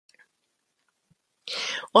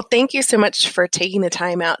Well, thank you so much for taking the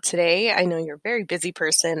time out today. I know you're a very busy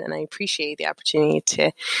person, and I appreciate the opportunity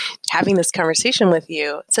to having this conversation with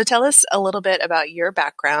you. So tell us a little bit about your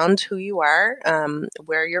background, who you are,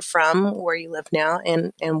 where you're from, where you live now,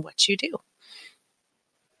 and what you do.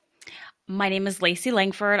 My name is Lacey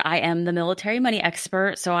Langford. I am the military money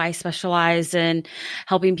expert. So I specialize in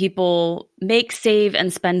helping people make, save,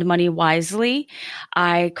 and spend money wisely.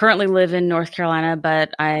 I currently live in North Carolina,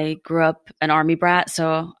 but I grew up an Army brat.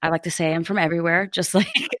 So I like to say I'm from everywhere, just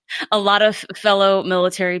like a lot of fellow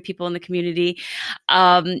military people in the community.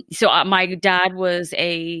 My dad was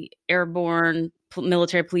a airborne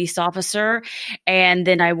military police officer. And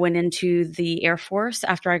then I went into the Air Force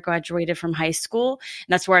after I graduated from high school.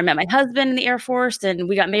 And that's where I met my husband in the Air Force, and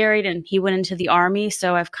we got married and he went into the Army.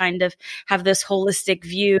 So I've kind of have this holistic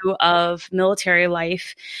view of military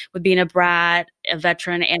life with being a brat, a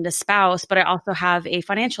veteran, and a spouse, but I also have a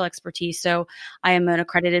financial expertise. So I am an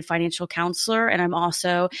accredited financial counselor, and I'm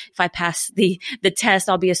also, if I pass the test,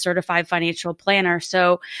 I'll be a certified financial planner.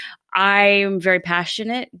 So I'm very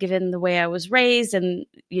passionate, given the way I was raised and,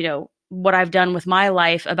 what I've done with my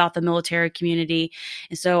life about the military community.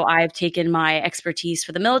 And so I've taken my expertise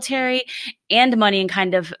for the military and money and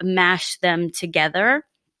kind of mashed them together.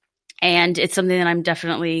 And it's something that I'm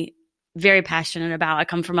definitely very passionate about. I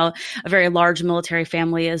come from a very large military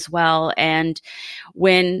family as well. And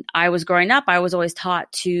when I was growing up, I was always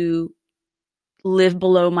taught to live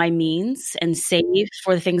below my means and save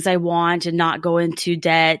for the things I want and not go into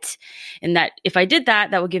debt. And that if I did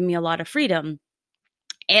that, that would give me a lot of freedom.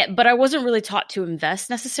 But I wasn't really taught to invest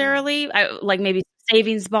necessarily, like maybe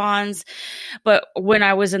savings bonds. But when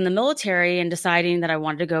I was in the military and deciding that I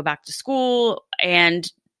wanted to go back to school and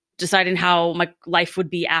deciding how my life would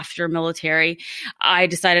be after military, I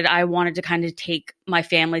decided I wanted to kind of take my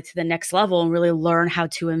family to the next level and really learn how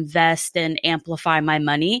to invest and amplify my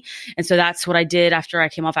money. And so that's what I did after I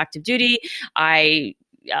came off active duty. I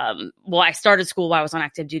started school while I was on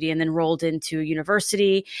active duty and then rolled into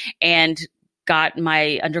university and got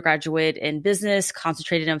my undergraduate in business,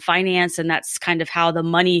 concentrated in finance. And that's kind of how the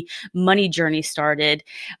money journey started.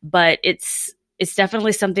 But it's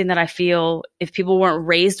definitely something that I feel if people weren't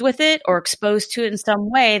raised with it or exposed to it in some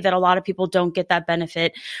way, that a lot of people don't get that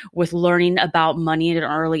benefit with learning about money at an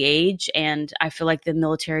early age. And I feel like the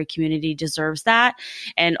military community deserves that.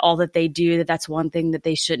 And all that they do, that's one thing that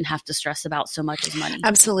they shouldn't have to stress about so much as money.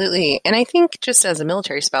 Absolutely. And I think just as a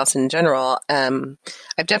military spouse in general,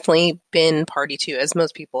 I've definitely been party to, as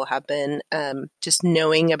most people have been, just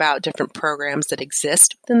knowing about different programs that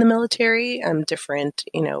exist within the military, different,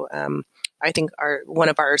 I think one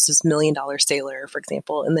of ours is $1 Million Sailor, for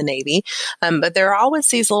example, in the Navy. But there are always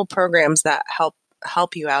these little programs that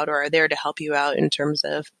help you out or are there to help you out in terms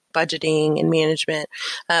of budgeting and management.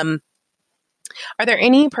 Are there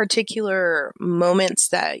any particular moments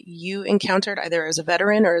that you encountered either as a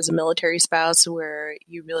veteran or as a military spouse where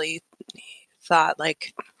you really thought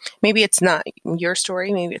like, maybe it's not your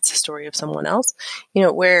story, maybe it's the story of someone else,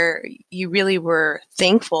 where you really were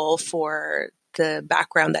thankful for the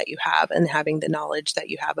background that you have and having the knowledge that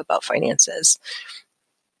you have about finances?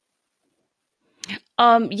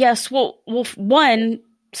 Yes. Well, one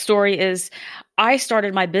story is I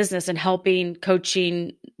started my business and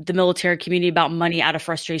coaching the military community about money out of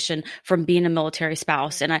frustration from being a military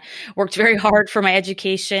spouse. And I worked very hard for my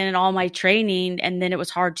education and all my training. And then it was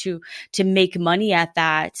hard to make money at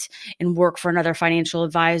that and work for another financial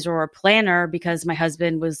advisor or planner because my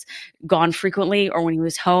husband was gone frequently, or when he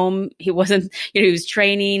was home, he wasn't, he was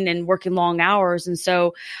training and working long hours. And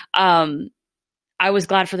so, I was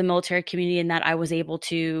glad for the military community in that I was able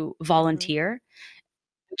to volunteer,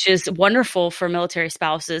 which is wonderful for military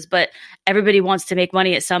spouses, but everybody wants to make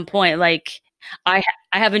money at some point. Like I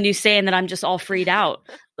have a new saying that I'm just all freed out.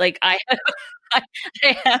 Like I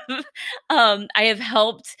have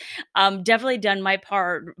helped, definitely done my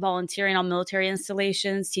part volunteering on military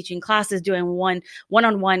installations, teaching classes, doing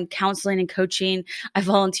one-on-one counseling and coaching. I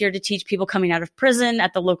volunteered to teach people coming out of prison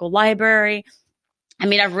at the local library. I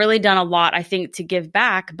mean, I've really done a lot, I think, to give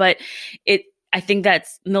back, but I think that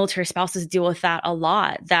military spouses deal with that a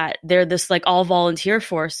lot, that they're this like all volunteer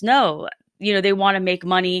force. No, they want to make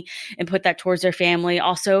money and put that towards their family.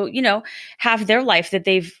 Also, have their life that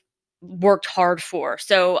they've worked hard for.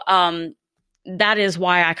 So, that is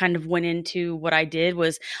why I kind of went into what I did.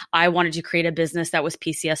 Was I wanted to create a business that was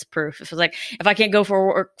PCS proof. It was like, if I can't go for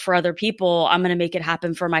work for other people, I'm going to make it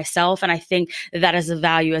happen for myself. And I think that is a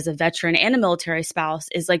value as a veteran and a military spouse,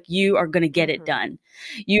 is like, you are going to get it done.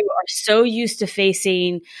 You are so used to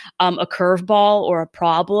facing a curveball or a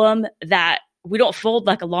problem that we don't fold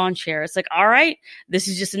like a lawn chair. It's like, all right, this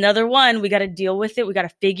is just another one. We got to deal with it. We got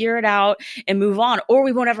to figure it out and move on, or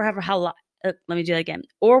we won't ever have let me do that again.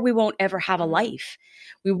 Or we won't ever have a life.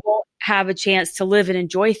 We won't have a chance to live and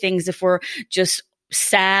enjoy things if we're just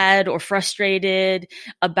sad or frustrated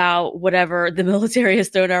about whatever the military has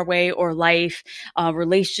thrown our way, or life,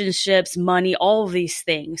 relationships, money, all of these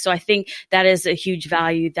things. So I think that is a huge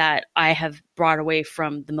value that I have brought away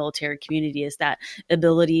from the military community, is that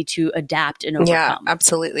ability to adapt and overcome. Yeah,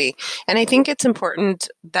 absolutely. And I think it's important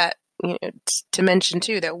that to mention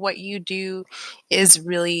too, that what you do is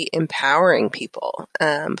really empowering people,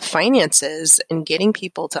 finances, and getting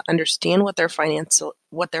people to understand what their financial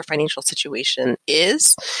situation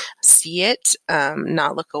is, see it,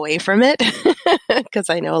 not look away from it, because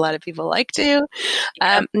I know a lot of people like to.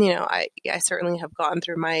 Yeah. I certainly have gone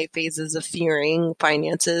through my phases of fearing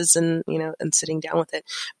finances and sitting down with it.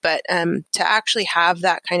 But to actually have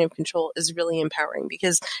that kind of control is really empowering,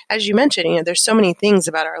 because as you mentioned, there's so many things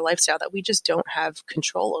about our lifestyle that we just don't have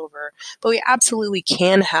control over, but we absolutely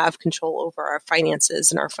can have control over our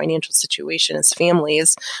finances and our financial situation as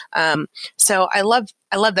families. So I love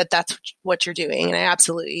that that's what you're doing. And I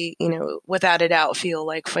absolutely, without a doubt, feel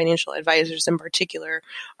like financial advisors in particular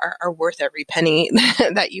are worth every penny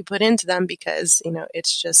that you put into them, because,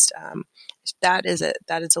 it's just, that is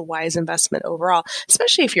a wise investment overall,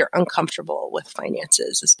 especially if you're uncomfortable with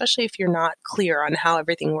finances, especially if you're not clear on how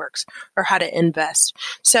everything works or how to invest.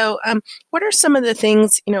 So, what are some of the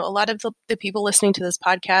things, a lot of the people listening to this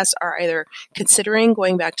podcast are either considering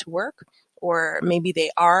going back to work, or maybe they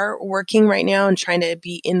are working right now and trying to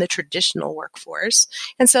be in the traditional workforce.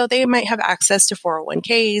 And so they might have access to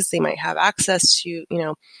 401ks. They might have access to,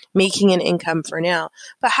 making an income for now.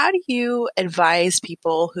 But how do you advise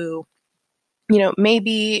people who,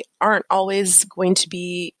 maybe aren't always going to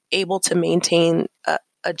be able to maintain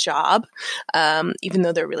a job, even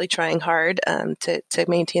though they're really trying hard to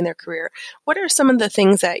maintain their career? What are some of the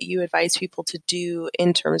things that you advise people to do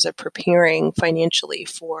in terms of preparing financially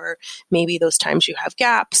for maybe those times you have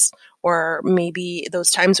gaps, or maybe those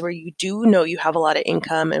times where you do know you have a lot of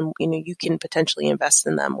income and you can potentially invest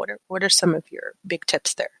in them? What are some of your big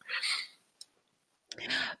tips there?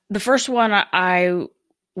 The first one I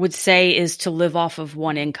would say is to live off of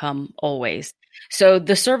one income always. So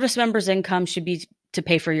the service member's income should be to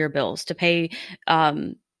pay for your bills, to pay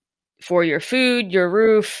for your food, your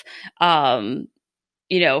roof, things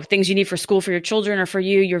you need for school for your children or for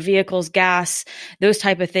you, your vehicles, gas, those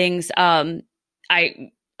type of things. As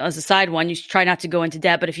a side one, you should try not to go into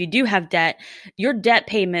debt. But if you do have debt, your debt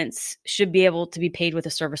payments should be able to be paid with a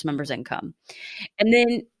service member's income. And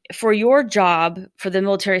then for your job, for the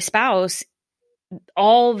military spouse,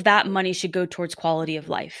 all of that money should go towards quality of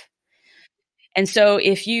life. And so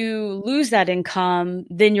if you lose that income,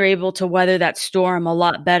 then you're able to weather that storm a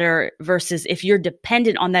lot better, versus if you're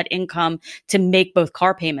dependent on that income to make both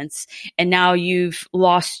car payments, and now you've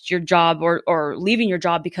lost your job or leaving your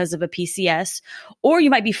job because of a PCS, or you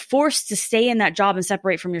might be forced to stay in that job and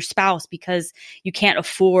separate from your spouse because you can't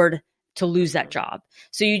afford to lose that job.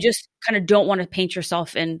 So you just kind of don't want to paint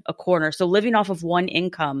yourself in a corner. So living off of one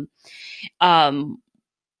income,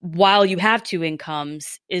 while you have two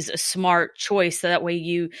incomes, is a smart choice. So that way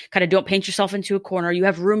you kind of don't paint yourself into a corner. You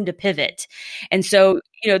have room to pivot. And so,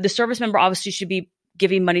 the service member obviously should be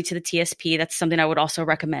giving money to the TSP. That's something I would also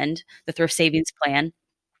recommend, the thrift savings plan,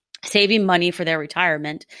 saving money for their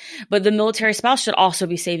retirement. But the military spouse should also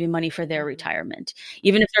be saving money for their retirement.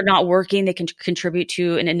 Even if they're not working, they can contribute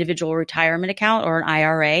to an individual retirement account or an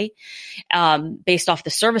IRA based off the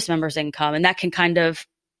service member's income. And that can kind of,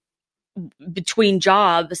 between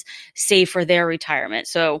jobs, save for their retirement.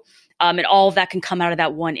 So, and all of that can come out of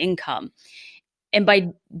that one income. And by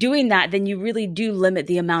doing that, then you really do limit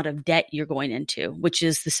the amount of debt you're going into, which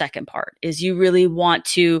is the second part, is you really want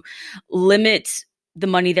to limit the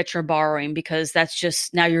money that you're borrowing, because that's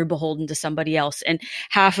just, now you're beholden to somebody else. And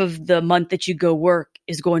half of the month that you go work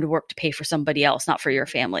is going to work to pay for somebody else, not for your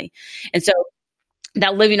family. And so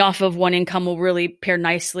that living off of one income will really pair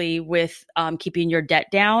nicely with keeping your debt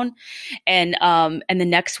down. And the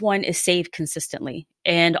next one is save consistently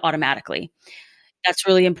and automatically. That's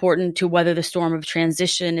really important to weather the storm of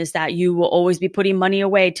transition, is that you will always be putting money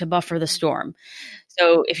away to buffer the storm.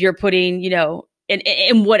 So if you're putting,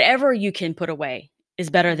 in whatever you can put away is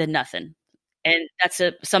better than nothing. And that's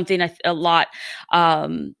something a lot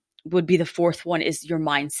would be the fourth one, is your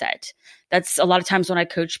mindset. That's a lot of times when I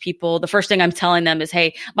coach people, the first thing I'm telling them is,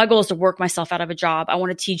 hey, my goal is to work myself out of a job. I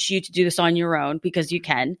want to teach you to do this on your own because you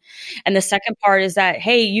can. And the second part is that,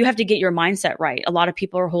 hey, you have to get your mindset right. A lot of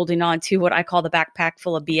people are holding on to what I call the backpack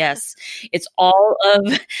full of BS. It's all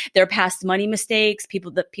of their past money mistakes,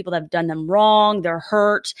 people that have done them wrong, they're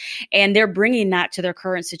hurt, and they're bringing that to their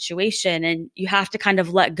current situation. And you have to kind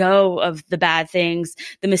of let go of the bad things,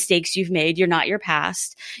 the mistakes you've made. You're not your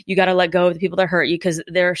past. You got to let go of the people that hurt you because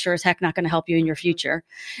they're sure as heck not going to help you in your future.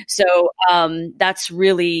 So that's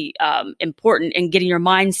really important. And getting your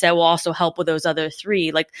mindset will also help with those other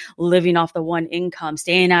three, like living off the one income,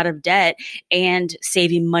 staying out of debt, and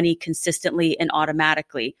saving money consistently and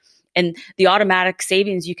automatically. And the automatic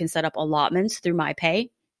savings, you can set up allotments through MyPay.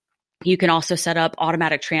 You can also set up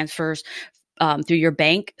automatic transfers through your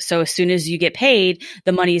bank. So as soon as you get paid,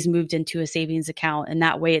 the money is moved into a savings account, and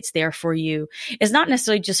that way it's there for you. It's not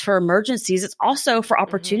necessarily just for emergencies. It's also for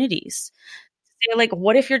opportunities. Say, like,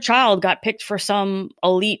 what if your child got picked for some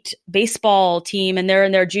elite baseball team and they're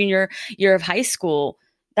in their junior year of high school?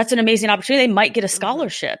 That's an amazing opportunity. They might get a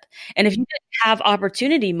scholarship. And if you didn't have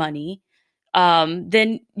opportunity money,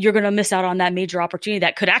 then you're going to miss out on that major opportunity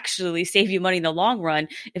that could actually save you money in the long run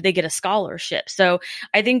if they get a scholarship. So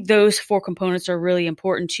I think those four components are really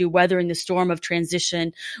important to weathering the storm of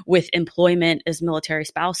transition with employment as military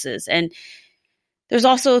spouses. And there's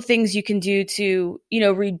also things you can do to,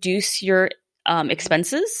 reduce your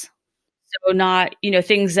expenses. So not,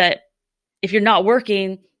 things that if you're not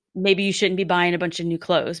working, maybe you shouldn't be buying a bunch of new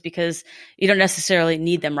clothes because you don't necessarily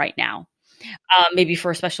need them right now. Maybe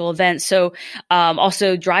for a special event. So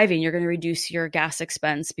also driving, you're going to reduce your gas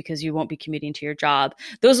expense because you won't be commuting to your job.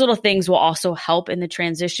 Those little things will also help in the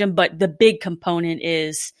transition. But the big component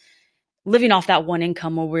is living off that one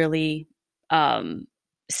income will really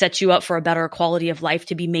set you up for a better quality of life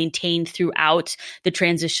to be maintained throughout the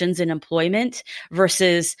transitions in employment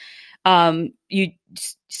versus you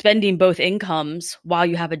spending both incomes while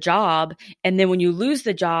you have a job. And then when you lose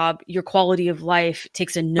the job, your quality of life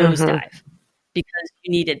takes a nosedive because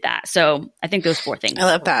you needed that. So I think those four things. I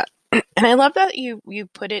love that. And I love that you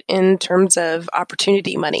put it in terms of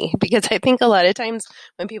opportunity money, because I think a lot of times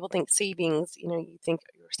when people think savings, you think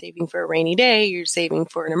you're saving for a rainy day, you're saving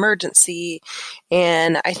for an emergency.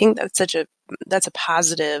 And I think that's a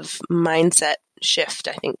positive mindset shift,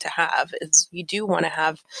 I think, to have, is you do want to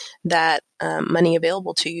have that money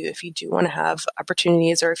available to you if you do want to have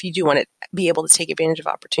opportunities, or if you do want to be able to take advantage of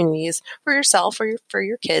opportunities for yourself or for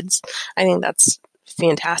your kids. I think that's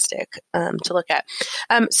fantastic to look at.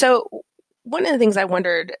 So one of the things I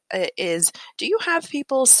wondered is, do you have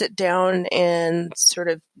people sit down and sort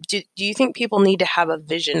of, do you think people need to have a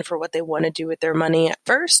vision for what they want to do with their money at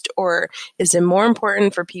first? Or is it more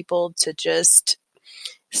important for people to just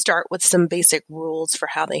start with some basic rules for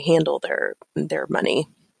how they handle their money?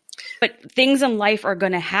 But things in life are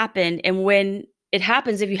going to happen. And when it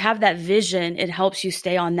happens, if you have that vision, it helps you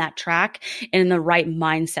stay on that track and in the right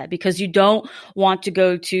mindset, because you don't want to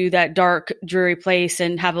go to that dark, dreary place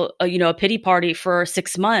and have a pity party for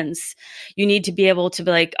 6 months. You need to be able to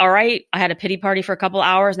be like, all right, I had a pity party for a couple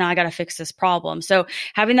hours. Now I got to fix this problem. So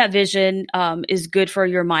having that vision is good for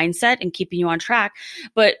your mindset and keeping you on track.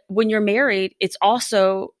 But when you're married, it's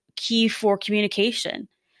also key for communication.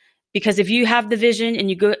 Because if you have the vision and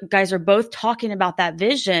you guys are both talking about that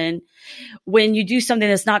vision, when you do something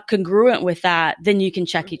that's not congruent with that, then you can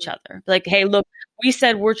check each other. Like, hey, look, we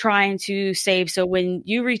said we're trying to save. So when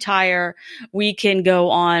you retire, we can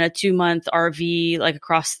go on a 2-month RV, like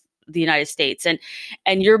across the United States,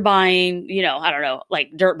 and you're buying, I don't know,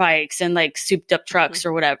 like dirt bikes and like souped up trucks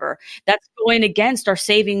or whatever. That's going against our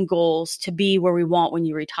saving goals to be where we want when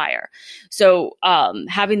you retire. So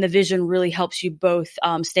having the vision really helps you both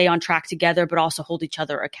stay on track together, but also hold each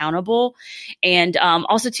other accountable. And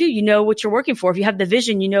also too, what you're working for. If you have the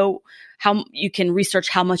vision, how you can research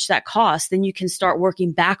how much that costs, then you can start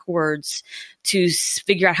working backwards to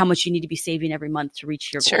figure out how much you need to be saving every month to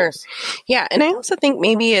reach your goals. Yeah. And I also think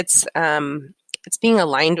maybe it's being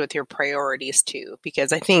aligned with your priorities too,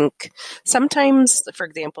 because I think sometimes, for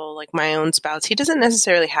example, like my own spouse, he doesn't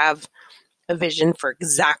necessarily have a vision for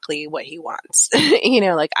exactly what he wants. He's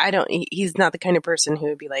not the kind of person who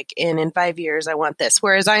would be like, in 5 years, I want this.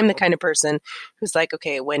 Whereas I'm the kind of person who's like,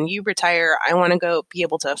 okay, when you retire, I want to be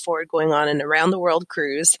able to afford going on an around the world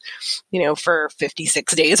cruise, for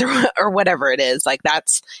 56 days or whatever it is. Like,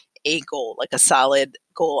 that's a goal, like a solid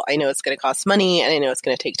goal. I know it's going to cost money and I know it's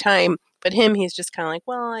going to take time, but he's just kind of like,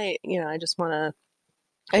 well, I just want to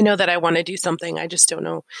I know that I want to do something. I just don't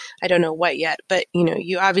know. I don't know what yet. But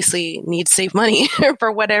you obviously need to save money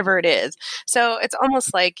for whatever it is. So it's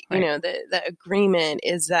almost like Right. the agreement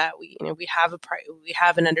is that we have we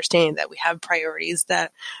have an understanding that we have priorities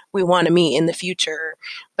that we want to meet in the future,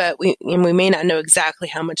 but we may not know exactly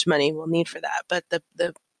how much money we'll need for that. But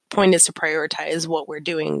the point is to prioritize what we're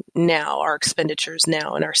doing now, our expenditures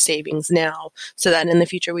now, and our savings now, so that in the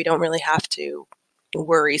future we don't really have to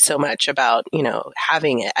worry so much about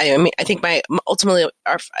having it. I mean, I think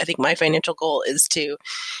my financial goal is to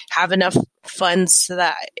have enough funds so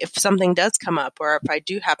that if something does come up, or if I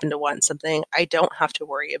do happen to want something, I don't have to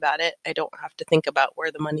worry about it. I don't have to think about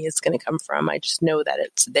where the money is going to come from. I just know that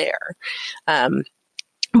it's there.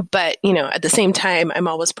 But at the same time, I'm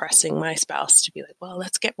always pressing my spouse to be like, well,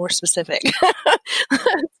 let's get more specific.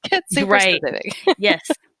 Let's get super specific. Yes.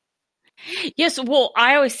 Yes. Well,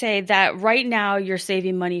 I always say that right now you're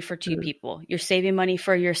saving money for two people. You're saving money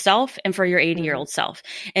for yourself and for your 80-year-old self.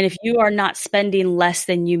 And if you are not spending less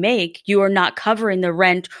than you make, you are not covering the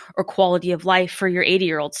rent or quality of life for your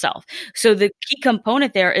 80-year-old self. So the key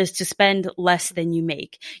component there is to spend less than you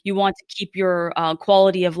make. You want to keep your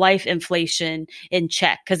quality of life inflation in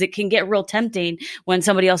check, because it can get real tempting when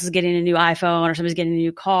somebody else is getting a new iPhone or somebody's getting a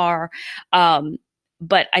new car.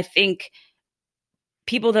 But I think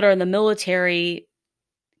people that are in the military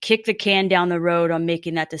kick the can down the road on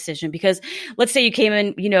making that decision, because let's say you came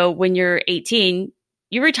in, when you're 18,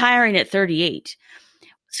 you're retiring at 38.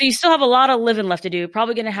 So you still have a lot of living left to do,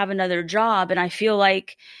 probably going to have another job. And I feel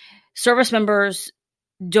like service members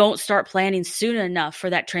don't start planning soon enough for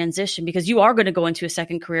that transition, because you are going to go into a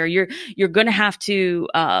second career. You're going to have to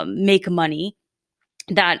make money.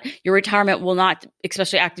 That your retirement will not,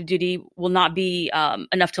 especially active duty, will not be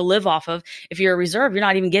enough to live off of. If you're a reserve, you're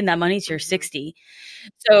not even getting that money till you're 60.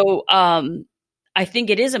 So I think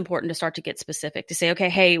it is important to start to get specific, to say, okay,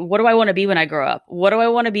 hey, what do I want to be when I grow up? What do I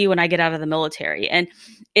want to be when I get out of the military? And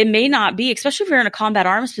it may not be, especially if you're in a combat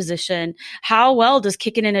arms position, how well does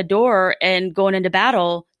kicking in a door and going into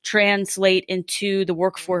battle translate into the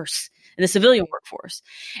workforce, in the civilian workforce?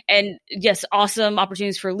 And yes, awesome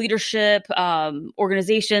opportunities for leadership,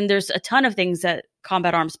 organization. There's a ton of things that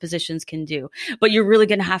combat arms positions can do, but you're really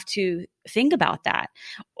going to have to think about that.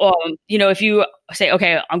 If you say,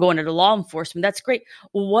 okay, I'm going into law enforcement, that's great.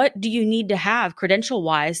 What do you need to have credential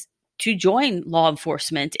wise to join law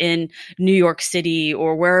enforcement in New York City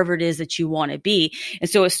or wherever it is that you want to be? And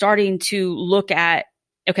so it's starting to look at,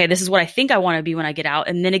 okay, this is what I think I want to be when I get out.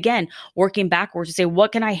 And then again, working backwards to say,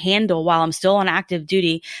 what can I handle while I'm still on active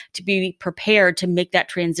duty to be prepared to make that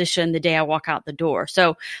transition the day I walk out the door?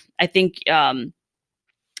 So I think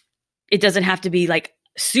it doesn't have to be like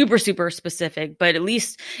super, super specific, but at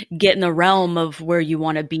least get in the realm of where you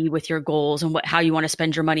want to be with your goals and how you want to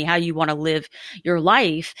spend your money, how you want to live your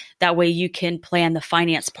life. That way you can plan the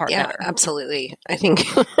finance part better. Absolutely. I think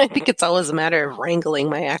it's always a matter of wrangling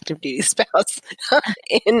my active duty spouse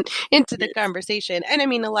into the conversation. And I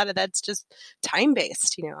mean, a lot of that's just time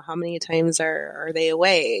based. How many times are they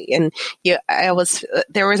away? And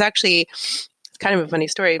there was actually kind of a funny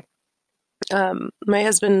story. My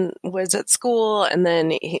husband was at school, and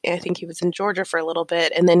then I think he was in Georgia for a little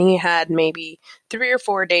bit, and then he had maybe 3 or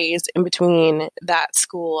 4 days in between that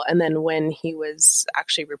school and then when he was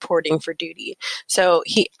actually reporting for duty. So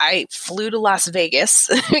I flew to Las Vegas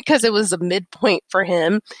because it was a midpoint for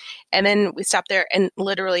him. And then we stopped there and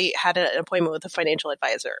literally had an appointment with a financial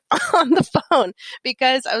advisor on the phone,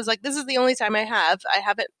 because I was like, this is the only time I have. I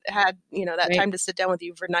haven't had, that time to sit down with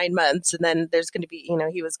you for 9 months. And then there's going to be,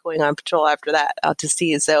 he was going on patrol after that out to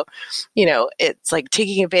sea. So, it's like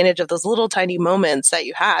taking advantage of those little tiny moments that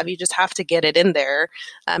you have. You just have to get it in there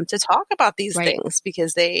to talk about these things,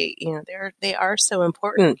 because they are so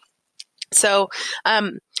important. So,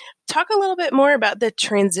 talk a little bit more about the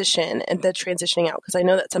transition and the transitioning out, because I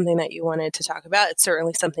know that's something that you wanted to talk about. It's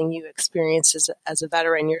certainly something you experienced as a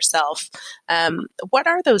veteran yourself. What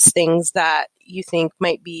are those things that you think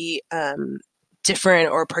might be different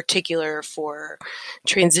or particular for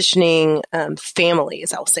transitioning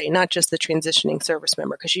families, I'll say, not just the transitioning service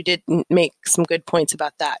member, because you did make some good points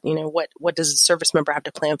about that. What does a service member have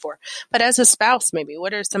to plan for? But as a spouse, maybe,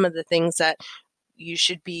 what are some of the things that you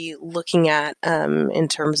should be looking at in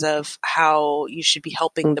terms of how you should be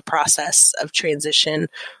helping the process of transition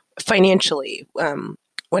financially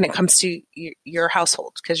when it comes to your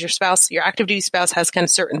household? Because your active duty spouse has kind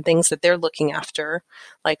of certain things that they're looking after,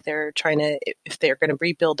 like they're trying to, if they're going to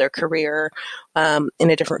rebuild their career in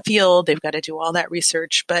a different field, they've got to do all that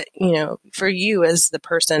research. But, for you as the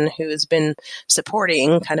person who has been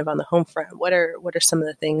supporting kind of on the home front, what are some of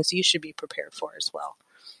the things you should be prepared for as well?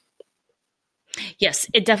 Yes,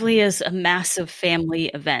 it definitely is a massive family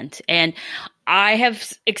event. And I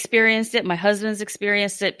have experienced it. My husband's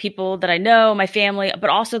experienced it, people that I know, my family, but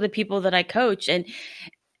also the people that I coach. And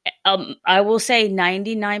I will say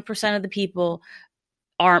 99% of the people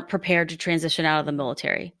aren't prepared to transition out of the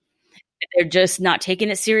military. They're just not taking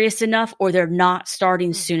it serious enough, or they're not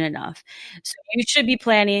starting soon enough. So you should be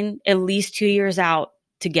planning at least 2 years out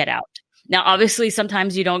to get out. Now, obviously,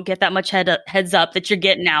 sometimes you don't get that much heads up that you're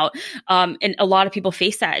getting out. And a lot of people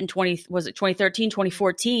face that in 2013,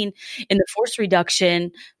 2014 in the force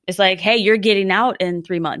reduction. It's like, hey, you're getting out in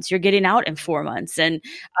 3 months. You're getting out in 4 months. And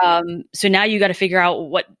so now you got to figure out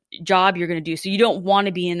what job you're going to do. So you don't want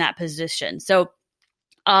to be in that position. So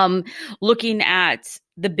looking at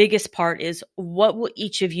the biggest part is, what will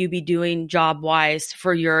each of you be doing job wise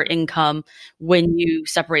for your income when you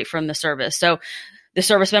separate from the service? So the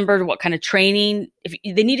service member, what kind of training, if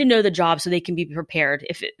they need to know the job so they can be prepared.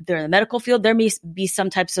 If they're in the medical field, there may be some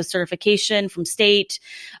types of certification from state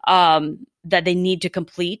that they need to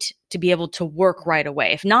complete to be able to work right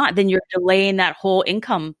away. If not, then you're delaying that whole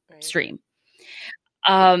income stream.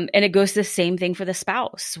 And it goes the same thing for the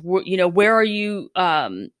spouse. Where are you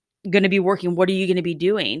going to be working? What are you going to be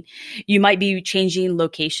doing? You might be changing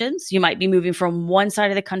locations. You might be moving from one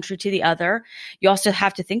side of the country to the other. You also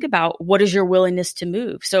have to think about, what is your willingness to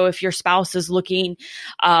move? So if your spouse is looking,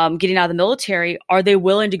 getting out of the military, are they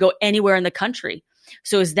willing to go anywhere in the country?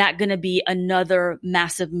 So is that going to be another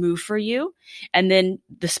massive move for you? And then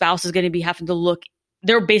the spouse is going to be having to look.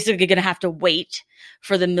 They're basically going to have to wait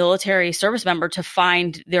for the military service member to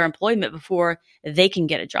find their employment before they can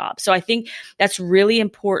get a job. So I think that's really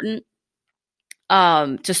important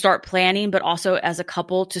to start planning, but also as a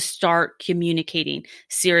couple to start communicating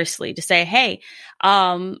seriously, to say, hey,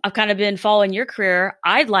 I've kind of been following your career.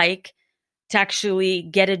 I'd like to actually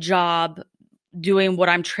get a job doing what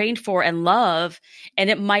I'm trained for and love. And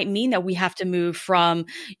it might mean that we have to move from,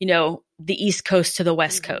 the East Coast to the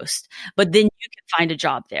West Coast, but then you can find a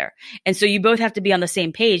job there. And so you both have to be on the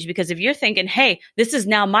same page, because if you're thinking, hey, this is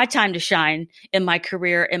now my time to shine in my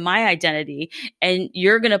career, in my identity, and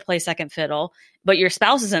you're going to play second fiddle, but your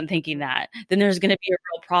spouse isn't thinking that, then there's going to be a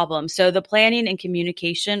real problem. So the planning and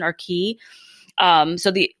communication are key.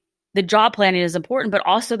 So the job planning is important, but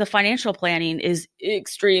also the financial planning is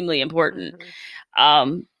extremely important.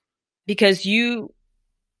 Because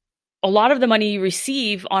a lot of the money you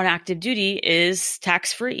receive on active duty is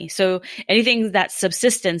tax-free. So anything that's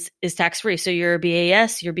subsistence is tax-free. So your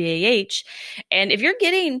BAS, your BAH. And if you're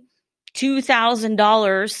getting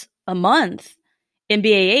 $2,000 a month in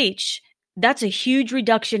BAH, that's a huge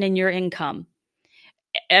reduction in your income.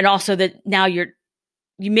 And also that now you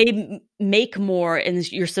may make more in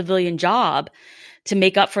your civilian job to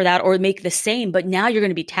make up for that, or make the same, but now you're going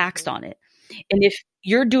to be taxed on it. And if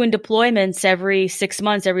you're doing deployments every 6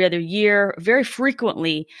 months, every other year, very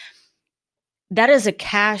frequently, that is a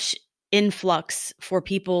cash influx for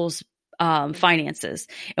people's finances.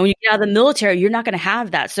 And when you get out of the military, you're not going to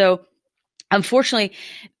have that. So unfortunately,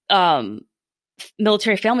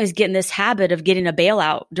 military families get in this habit of getting a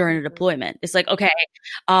bailout during a deployment. It's like, okay,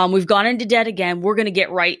 we've gone into debt again. We're going to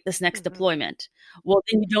get right this next deployment. Well,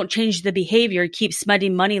 then you don't change the behavior. You keep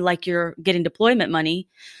spending money like you're getting deployment money.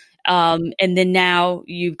 And then now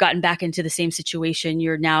you've gotten back into the same situation.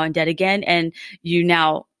 You're now in debt again. And you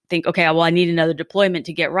now think, okay, well, I need another deployment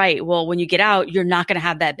to get right. Well, when you get out, you're not going to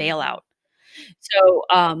have that bailout. So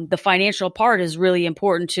the financial part is really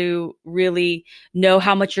important, to really know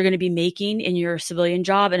how much you're going to be making in your civilian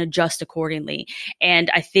job and adjust accordingly.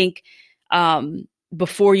 And I think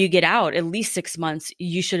before you get out, at least 6 months,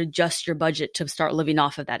 you should adjust your budget to start living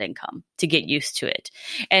off of that income to get used to it.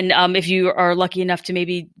 And if you are lucky enough to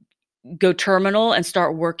maybe go terminal and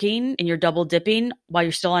start working and you're double dipping while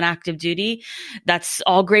you're still on active duty, that's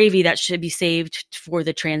all gravy. That should be saved for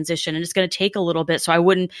the transition. And it's going to take a little bit. So I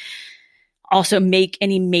wouldn't also make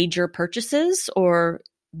any major purchases or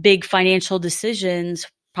big financial decisions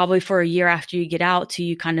probably for a year after you get out, till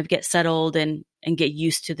you kind of get settled and get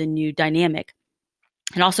used to the new dynamic.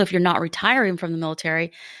 And also, if you're not retiring from the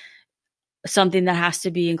military, something that has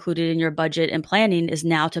to be included in your budget and planning is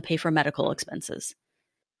now to pay for medical expenses.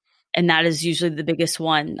 And that is usually the biggest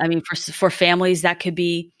one. I mean, for families, that could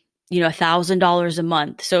be, $1,000 a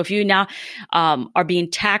month. So if you now are being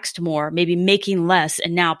taxed more, maybe making less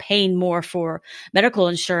and now paying more for medical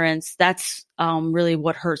insurance, that's really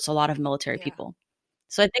what hurts a lot of military people.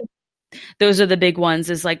 So I think those are the big ones,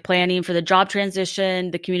 is like planning for the job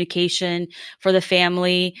transition, the communication for the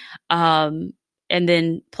family, and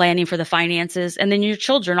then planning for the finances, and then your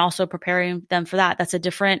children, also preparing them for that. That's a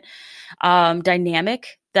different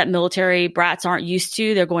dynamic that military brats aren't used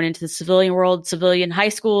to. They're going into the civilian world, civilian high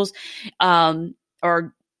schools,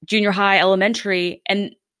 or junior high, elementary,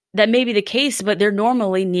 and that may be the case, but they're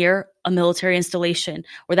normally near a military installation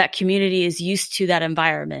where that community is used to that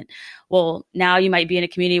environment. Well, now you might be in a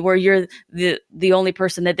community where you're the only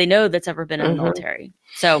person that they know that's ever been in the military.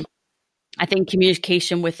 So I think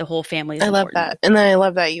communication with the whole family is important. I love that. And then I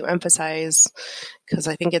love that you emphasize, because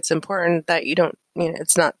I think it's important that you don't,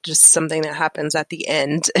 it's not just something that happens at the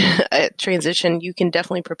end. At transition, you can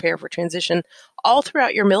definitely prepare for transition all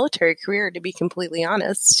throughout your military career, to be completely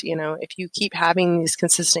honest. If you keep having these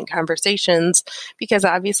consistent conversations, because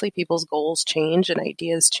obviously people's goals change and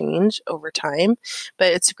ideas change over time,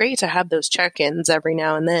 but it's great to have those check-ins every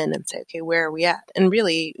now and then and say, okay, where are we at? And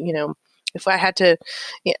really, if I had to,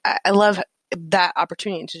 I love that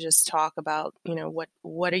opportunity to just talk about,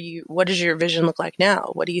 what does your vision look like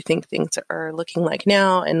now? What do you think things are looking like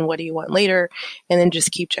now? And what do you want later? And then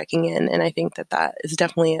just keep checking in. And I think that is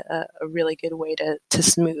definitely a really good way to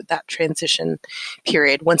smooth that transition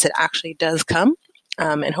period once it actually does come.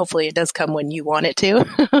 And hopefully it does come when you want it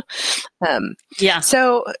to. Yeah.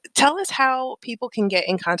 So tell us how people can get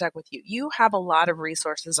in contact with you. You have a lot of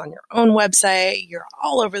resources on your own website. You're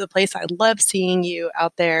all over the place. I love seeing you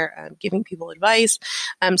out there giving people advice.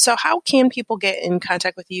 So how can people get in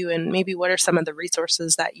contact with you, and maybe what are some of the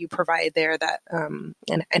resources that you provide there that,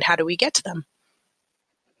 and how do we get to them?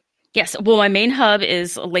 Yes. Well, my main hub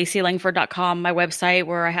is LaceyLangford.com, my website,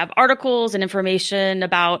 where I have articles and information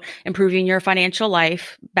about improving your financial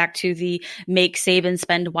life, back to the make, save, and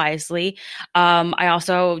spend wisely. I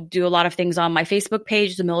also do a lot of things on my Facebook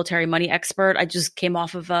page, The Military Money Expert. I just came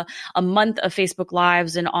off of a month of Facebook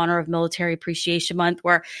Lives in honor of Military Appreciation Month,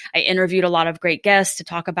 where I interviewed a lot of great guests to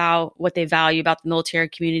talk about what they value about the military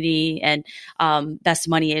community and best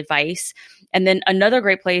money advice. And then another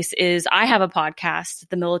great place is I have a podcast,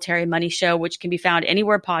 The Military Money Show, which can be found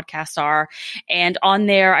anywhere podcasts are. And on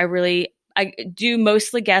there, I do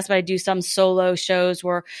mostly guests, but I do some solo shows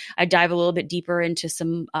where I dive a little bit deeper into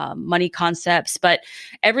some money concepts. But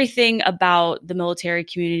everything about the military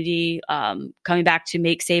community, coming back to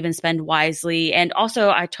make, save, and spend wisely. And also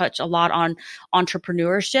I touch a lot on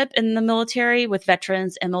entrepreneurship in the military with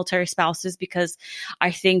veterans and military spouses, because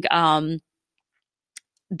I think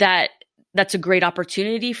that's a great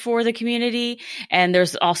opportunity for the community. And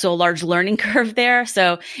there's also a large learning curve there.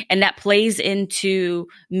 And that plays into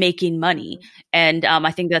making money. And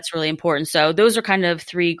I think that's really important. So those are kind of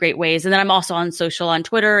three great ways. And then I'm also on social, on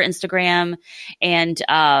Twitter, Instagram, and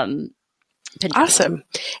Pinterest. Awesome.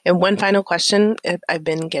 And one final question. I've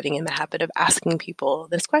been getting in the habit of asking people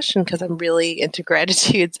this question because I'm really into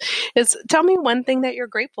gratitudes, is tell me one thing that you're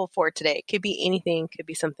grateful for today. It could be anything, could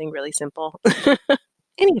be something really simple.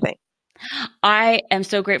 Anything. I am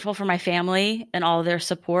so grateful for my family and all of their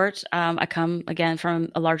support. I come again from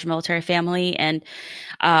a large military family, and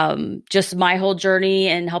just my whole journey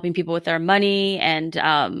and helping people with their money and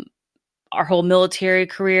our whole military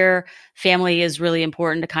career. Family is really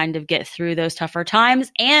important to kind of get through those tougher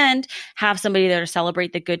times and have somebody there to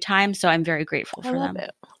celebrate the good times. So I'm very grateful for them.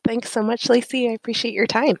 It. Thanks so much, Lacey. I appreciate your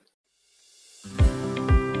time.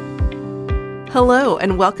 Hello,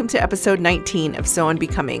 and welcome to episode 19 of So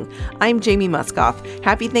Unbecoming. I'm Jamie Muskoff.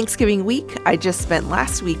 Happy Thanksgiving week. I just spent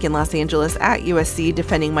last week in Los Angeles at USC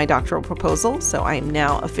defending my doctoral proposal, so I am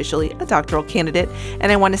now officially a doctoral candidate,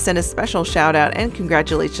 and I want to send a special shout out and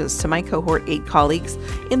congratulations to my cohort 8 colleagues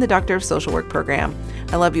in the Doctor of Social Work program.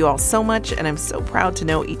 I love you all so much, and I'm so proud to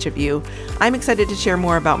know each of you. I'm excited to share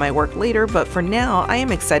more about my work later, but for now, I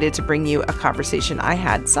am excited to bring you a conversation I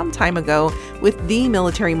had some time ago with the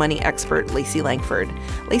military money expert, Lacey Langford.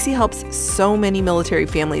 Lacey helps so many military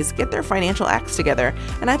families get their financial acts together,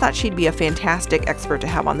 and I thought she'd be a fantastic expert to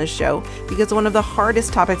have on this show because one of the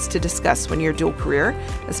hardest topics to discuss when you're dual career,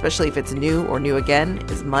 especially if it's new or new again,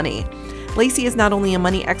 is money. Lacey is not only a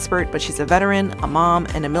money expert, but she's a veteran, a mom,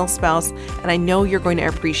 and a mil spouse, and I know you're going to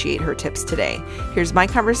appreciate her tips today. Here's my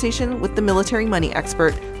conversation with the military money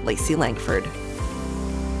expert, Lacey Langford.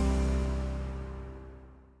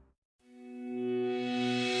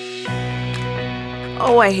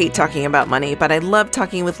 Oh, I hate talking about money, but I love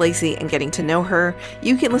talking with Lacey and getting to know her.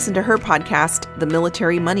 You can listen to her podcast, The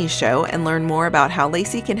Military Money Show, and learn more about how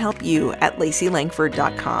Lacey can help you at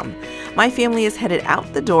LaceyLangford.com. My family is headed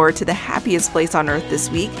out the door to the happiest place on earth this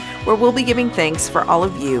week, where we'll be giving thanks for all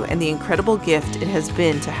of you and the incredible gift it has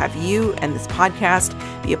been to have you and this podcast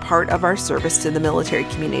be a part of our service to the military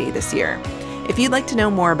community this year. If you'd like to know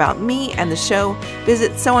more about me and the show,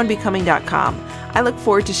 visit SoUnbecoming.com. I look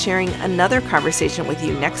forward to sharing another conversation with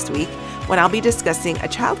you next week when I'll be discussing a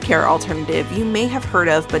childcare alternative you may have heard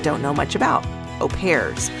of but don't know much about. Au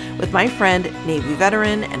Pairs with my friend, Navy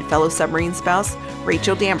veteran and fellow submarine spouse,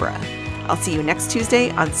 Rachel Dambra. I'll see you next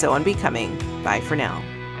Tuesday on So Unbecoming. Bye for now.